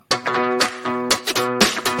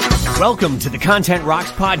Welcome to the Kontent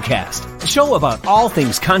Rocks podcast, a show about all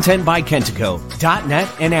things content by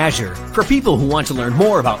Kentico.net and Azure for people who want to learn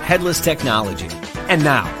more about headless technology. And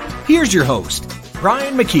now, here's your host,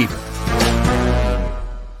 Brian McKeiver.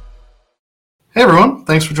 Hey everyone,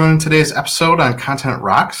 thanks for joining today's episode on Kontent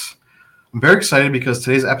Rocks. I'm very excited because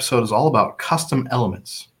today's episode is all about custom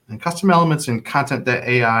elements. And custom elements in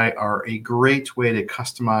Kontent.ai are a great way to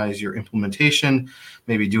customize your implementation,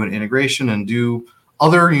 maybe do an integration and do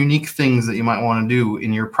other unique things that you might want to do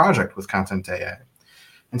in your project with Kontent.ai.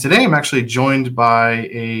 And today I'm actually joined by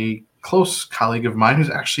a close colleague of mine who's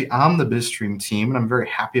actually on the BizStream team, and I'm very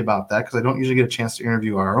happy about that because I don't usually get a chance to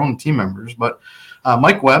interview our own team members. But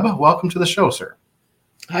Mike Webb, welcome to the show, sir.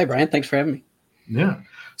 Hi, Brian. Thanks for having me. Yeah.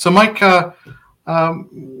 So, Mike,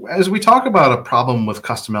 as we talk about a problem with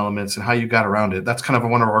custom elements and how you got around it, that's kind of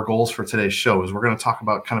one of our goals for today's show is we're going to talk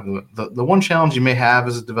about kind of the one challenge you may have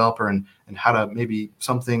as a developer and how to maybe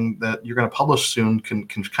something that you're going to publish soon can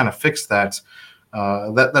kind of fix that.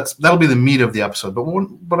 That'll be the meat of the episode.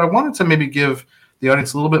 But I wanted to maybe give the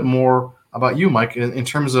audience a little bit more about you, Mike, in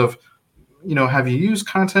terms of, have you used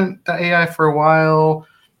Kontent.ai for a while?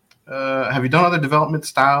 Have you done other development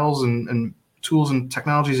styles and tools and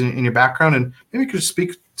technologies in your background? And maybe you could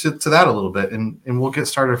speak to that a little bit, and we'll get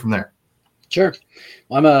started from there. Sure.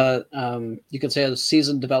 Well, I'm you could say a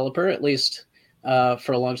seasoned developer, at least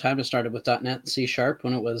for a long time. I started with .NET and C#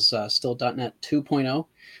 when it was still .NET 2.0.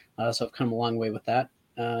 So I've come a long way with that.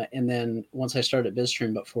 And then once I started at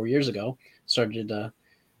BizStream about 4 years ago, started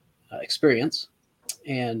Experience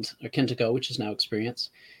and Kentico, which is now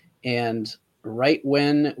Experience. And right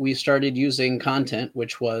when we started using Kontent,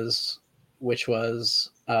 which was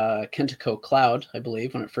Kentico Cloud, I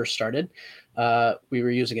believe, when it first started, we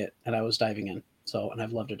were using it and I was diving in. And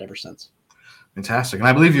I've loved it ever since. Fantastic. And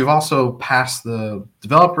I believe you've also passed the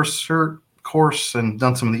developer cert course and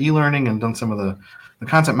done some of the e-learning and done some of the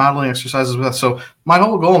content modeling exercises with us. So my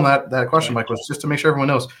whole goal in that question, Mike, was just to make sure everyone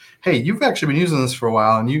knows, hey, you've actually been using this for a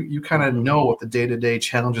while and you kind of know what the day-to-day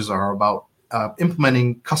challenges are about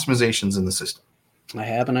implementing customizations in the system. I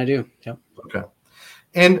have and I do. Yep. Okay.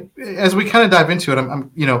 And as we kind of dive into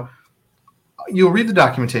it, you'll read the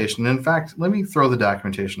documentation. In fact, let me throw the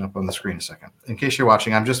documentation up on the screen a second. In case you're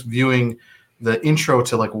watching, I'm just viewing the intro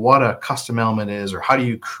to like what a custom element is or how do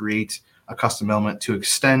you create a custom element to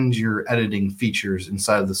extend your editing features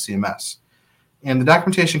inside of the CMS. And the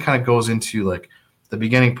documentation kind of goes into like the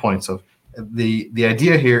beginning points of the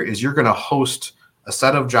idea here is you're going to host a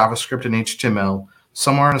set of JavaScript and HTML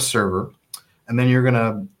somewhere on a server, and then you're going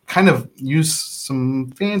to kind of use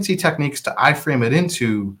some fancy techniques to iframe it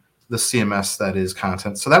into the CMS that is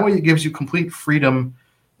content. So that way it gives you complete freedom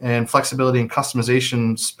and flexibility and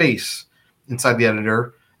customization space inside the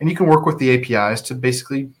editor. And you can work with the APIs to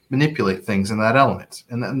basically manipulate things in that element.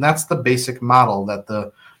 And that's the basic model that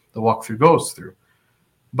the walkthrough goes through.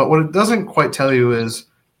 But what it doesn't quite tell you is,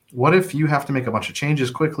 what if you have to make a bunch of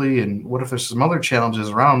changes quickly? And what if there's some other challenges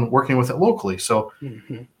around working with it locally? So,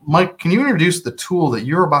 Mike, can you introduce the tool that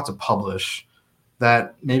you're about to publish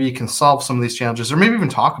that maybe can solve some of these challenges, or maybe even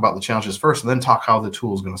talk about the challenges first and then talk how the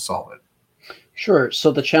tool is going to solve it? Sure.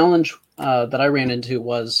 So the challenge that I ran into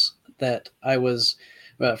was that I was,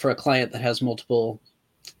 for a client that has multiple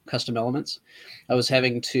custom elements, I was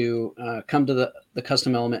having to come to the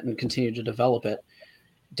custom element and continue to develop it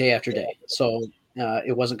day after day. So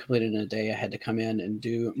it wasn't completed in a day. I had to come in and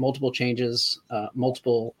do multiple changes,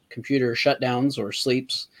 multiple computer shutdowns or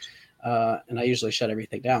sleeps, and I usually shut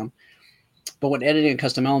everything down. But when editing a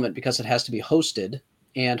custom element, because it has to be hosted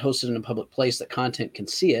and hosted in a public place that content can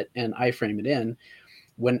see it and iframe it in,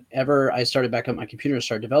 whenever I started back up my computer and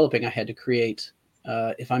started developing, I had to create,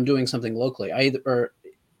 if I'm doing something locally,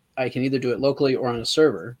 I can either do it locally or on a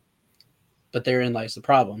server, but therein lies the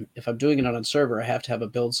problem. If I'm doing it on a server, I have to have a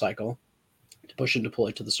build cycle to push and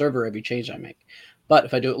deploy to the server every change I make. But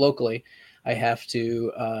if I do it locally, I have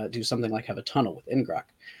to do something like have a tunnel with ngrok.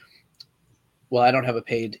 Well, I don't have a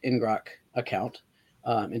paid ngrok account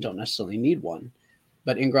and don't necessarily need one,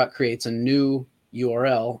 but ngrok creates a new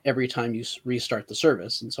URL every time you restart the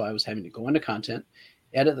service. And so I was having to go into Kontent,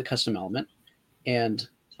 edit the custom element, and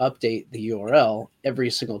update the URL every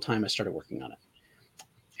single time I started working on it.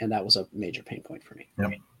 And that was a major pain point for me.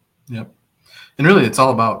 Yep. And really, it's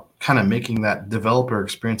all about kind of making that developer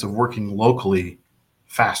experience of working locally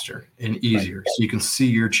faster and easier. Right. So you can see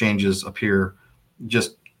your changes appear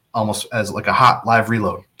just almost as like a hot live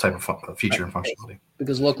reload type of feature and functionality.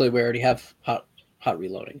 Because locally we already have hot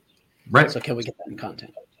reloading. Right. So can we get that in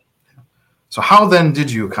Kontent? So how then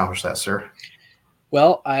did you accomplish that, sir?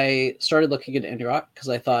 Well, I started looking at ngrok because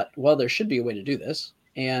I thought, well, there should be a way to do this.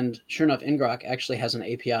 And sure enough, ngrok actually has an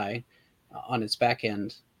API on its back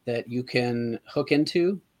end that you can hook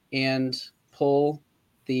into and pull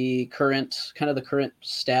the current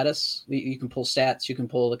status. You can pull stats, you can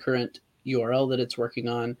pull the current URL that it's working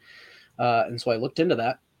on. And so I looked into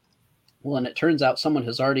that. Well, and it turns out someone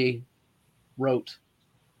has already wrote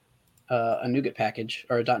a NuGet package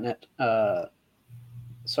or a .NET,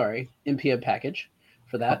 npm package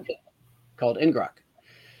for that called ngrok.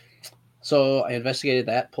 So I investigated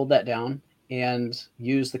that, pulled that down, and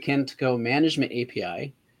used the Kentico Management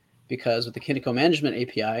API, because with the Kentico Management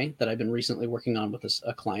API that I've been recently working on with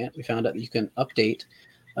a client, we found out that you can update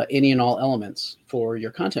any and all elements for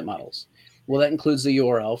your content models. Well, that includes the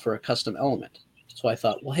URL for a custom element. So I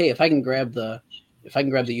thought, well, hey, if I can grab the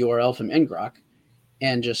URL from ngrok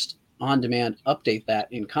and just on demand update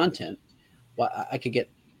that in content, well, I could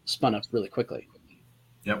get spun up really quickly.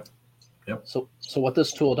 Yep. So what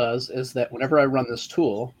this tool does is that whenever I run this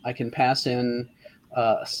tool, I can pass in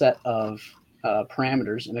a set of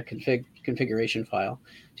parameters in a configuration file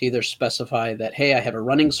to either specify that, hey, I have a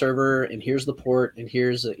running server and here's the port and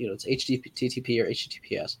here's it's HTTP or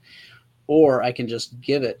HTTPS, or I can just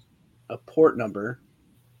give it a port number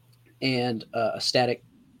and a static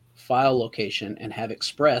file location and have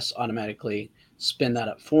Express automatically spin that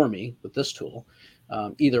up for me with this tool.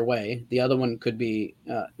 Either way, the other one could be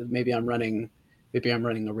maybe I'm running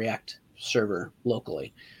a React server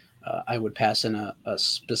locally. I would pass in a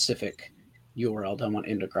specific URL that I want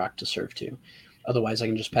ngrok to serve to. Otherwise, I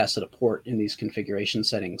can just pass it a port in these configuration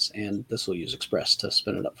settings, and this will use Express to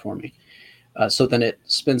spin it up for me. So then it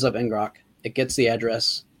spins up ngrok. It gets the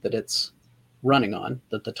address that it's running on,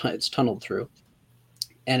 that it's tunneled through,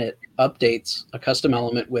 and it updates a custom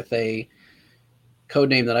element with a code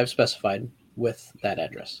name that I've specified with that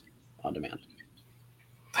address on demand.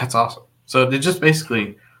 That's awesome. So it just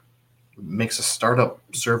basically makes a startup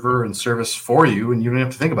server and service for you, and you don't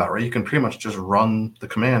have to think about it, right? You can pretty much just run the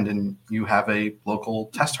command and you have a local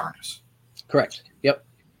test harness. Correct. Yep.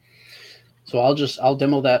 So I'll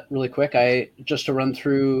demo that really quick. Just to run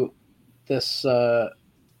through this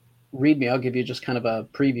README, I'll give you just kind of a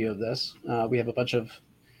preview of this. We have a bunch of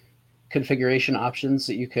configuration options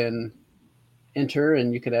that you can enter,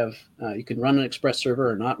 and you can run an Express server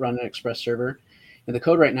or not run an Express server. And the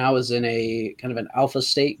code right now is in a kind of an alpha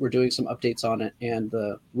state. We're doing some updates on it, and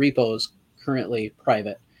the repo is currently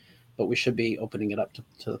private, but we should be opening it up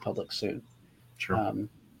to the public soon. Sure.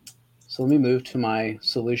 So let me move to my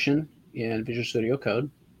solution in Visual Studio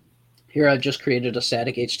Code. Here I've just created a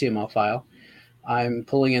static HTML file. I'm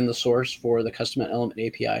pulling in the source for the custom element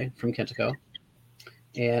API from Kentico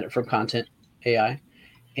and from Kontent.ai.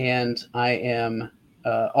 And I am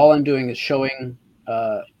all I'm doing is showing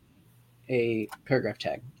a paragraph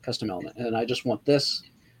tag custom element, and I just want this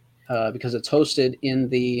because it's hosted in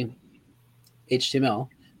the HTML.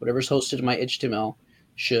 Whatever's hosted in my HTML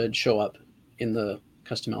should show up in the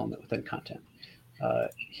custom element within content.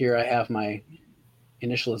 Here I have my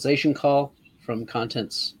initialization call from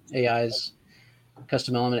Kontent.ai's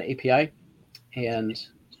custom element API, and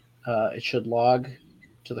it should log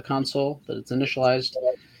to the console that it's initialized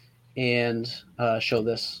and show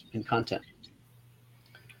this in content.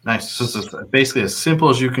 Nice. So this is basically as simple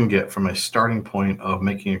as you can get from a starting point of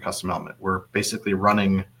making a custom element. We're basically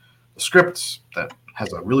running the script that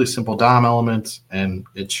has a really simple DOM element, and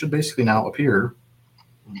it should basically now appear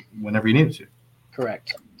whenever you need it to.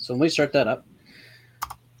 Correct. So let me start that up.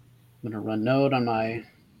 I'm going to run node on my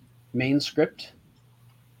main script.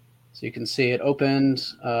 So you can see it opened,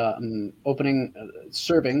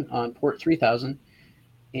 serving on port 3000,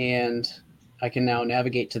 and I can now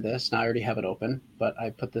navigate to this. Now I already have it open, but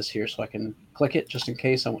I put this here so I can click it just in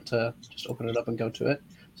case I want to just open it up and go to it.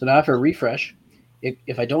 So now after a refresh,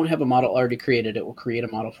 if I don't have a model already created, it will create a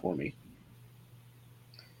model for me.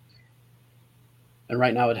 And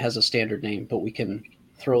right now it has a standard name, but we can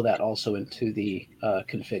throw that also into the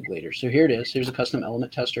config later. So here it is. Here's a custom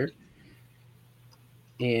element tester.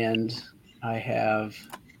 And I have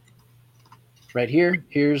right here,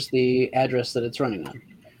 here's the address that it's running on.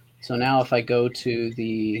 So now if I go to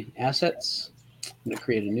the assets, I'm going to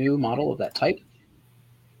create a new model of that type.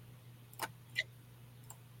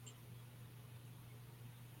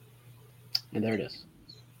 And there it is.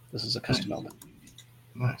 This is a custom element.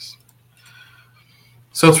 Nice.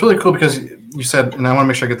 So it's really cool because you said, and I want to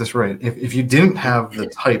make sure I get this right, if you didn't have the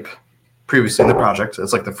type previously in the project,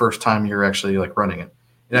 it's like the first time you're actually like running it,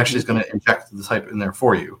 it actually is going to inject the type in there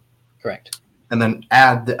for you. Correct. And then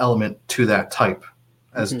add the element to that type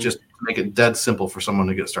as just to make it dead simple for someone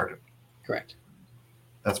to get started. Correct.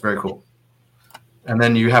 That's very cool. And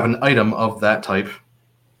then you have an item of that type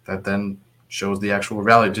that then shows the actual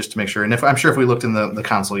value just to make sure. And I'm sure if we looked in the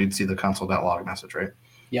console, you'd see the console.log message, right?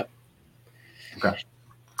 Yep. Okay.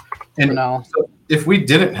 And now, so if we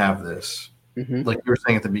didn't have this, like you were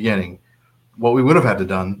saying at the beginning, what we would have had to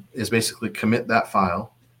done is basically commit that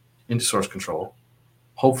file into source control,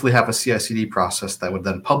 hopefully have a CI/CD process that would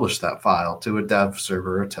then publish that file to a dev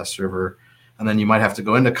server, a test server, and then you might have to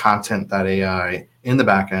go into Kontent.ai in the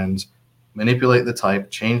backend, manipulate the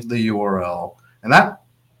type, change the URL, and that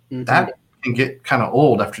can get kind of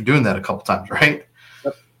old after doing that a couple times, right?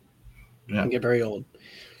 Yep. Yeah. It can get very old.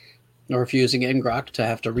 Or if you're using ngrok, to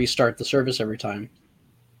have to restart the service every time.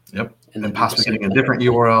 Yep. And possibly getting a different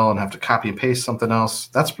URL and have to copy and paste something else.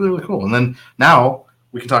 That's really, really cool. And then now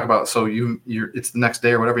we can talk about, so it's the next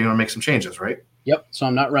day or whatever, you want to make some changes, right? Yep. So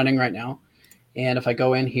I'm not running right now. And if I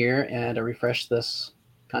go in here and I refresh this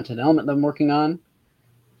content element that I'm working on,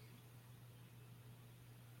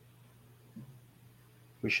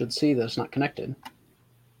 we should see that it's not connected.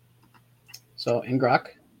 So ngrok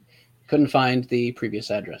couldn't find the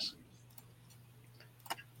previous address.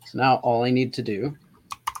 So now all I need to do,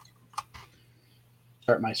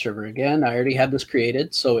 start my server again. I already had this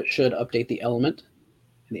created, so it should update the element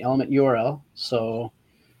and the element URL. So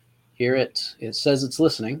here it says it's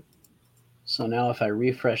listening. So now if I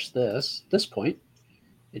refresh this point,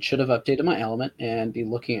 it should have updated my element and be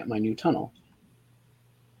looking at my new tunnel.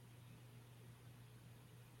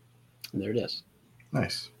 And there it is.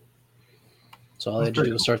 Nice. So all I had to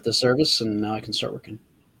do was start the service, and now I can start working.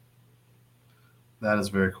 That is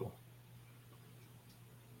very cool.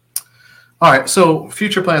 All right. So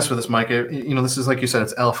future plans for this, Mike. This is, like you said,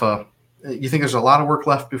 it's alpha. You think there's a lot of work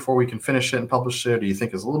left before we can finish it and publish it? Or do you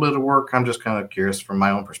think there's a little bit of work? I'm just kind of curious from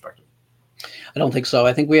my own perspective. I don't think so.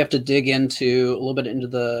 I think we have to dig into a little bit into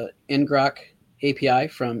the ngrok API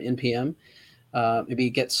from NPM. Maybe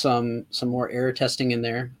get some more error testing in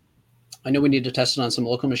there. I know we need to test it on some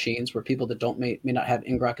local machines where people that may not have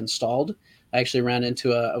ngrok installed. I actually ran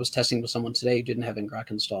into I was testing with someone today who didn't have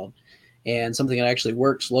ngrok installed. And something that actually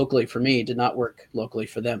works locally for me did not work locally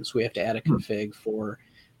for them. So we have to add a config for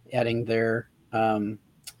adding their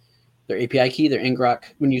API key, their ngrok.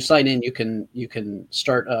 When you sign in, you can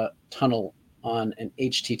start a tunnel on an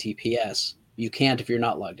HTTPS. You can't if you're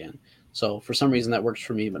not logged in. So for some reason that works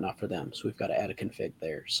for me, but not for them. So we've got to add a config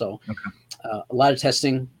there. So a lot of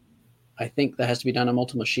testing. I think that has to be done on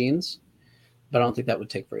multiple machines, but I don't think that would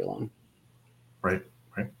take very long. Right.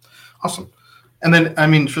 Awesome. And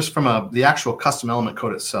then, just from the actual custom element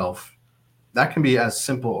code itself, that can be as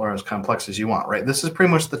simple or as complex as you want, right? This is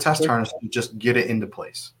pretty much the test harness to just get it into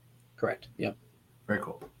place. Correct. Yep. Very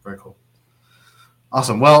cool.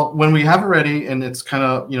 Awesome. Well, when we have it ready and it's kind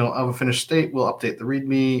of, of a finished state, we'll update the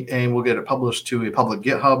README and we'll get it published to a public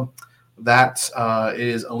GitHub. That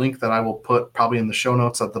is a link that I will put probably in the show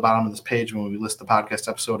notes at the bottom of this page when we list the podcast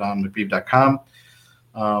episode on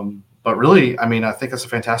McKeiver.com. But really, I think it's a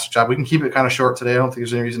fantastic job. We can keep it kind of short today. I don't think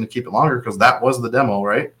there's any reason to keep it longer because that was the demo,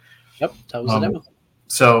 right? Yep, that was the demo.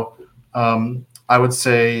 So I would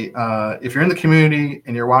say if you're in the community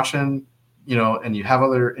and you're watching, and you have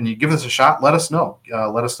and you give this a shot, let us know.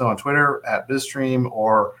 Let us know on Twitter at BizStream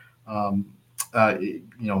or my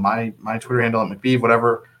Twitter handle at McKeiver,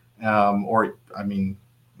 whatever.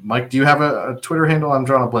 Mike, do you have a Twitter handle? I'm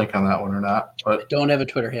drawing a blank on that one or not. But I don't have a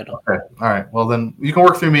Twitter handle. Okay. All right. Well, then you can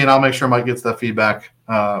work through me, and I'll make sure Mike gets that feedback.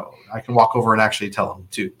 I can walk over and actually tell him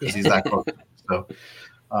too, because he's that close. So,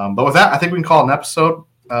 but with that, I think we can call it an episode.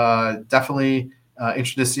 Definitely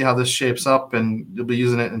interested to see how this shapes up, and you'll be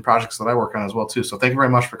using it in projects that I work on as well too. So, thank you very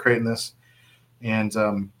much for creating this. And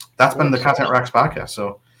that's been the Kontent Rocks podcast.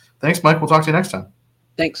 So, thanks, Mike. We'll talk to you next time.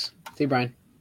 Thanks. See you, Brian.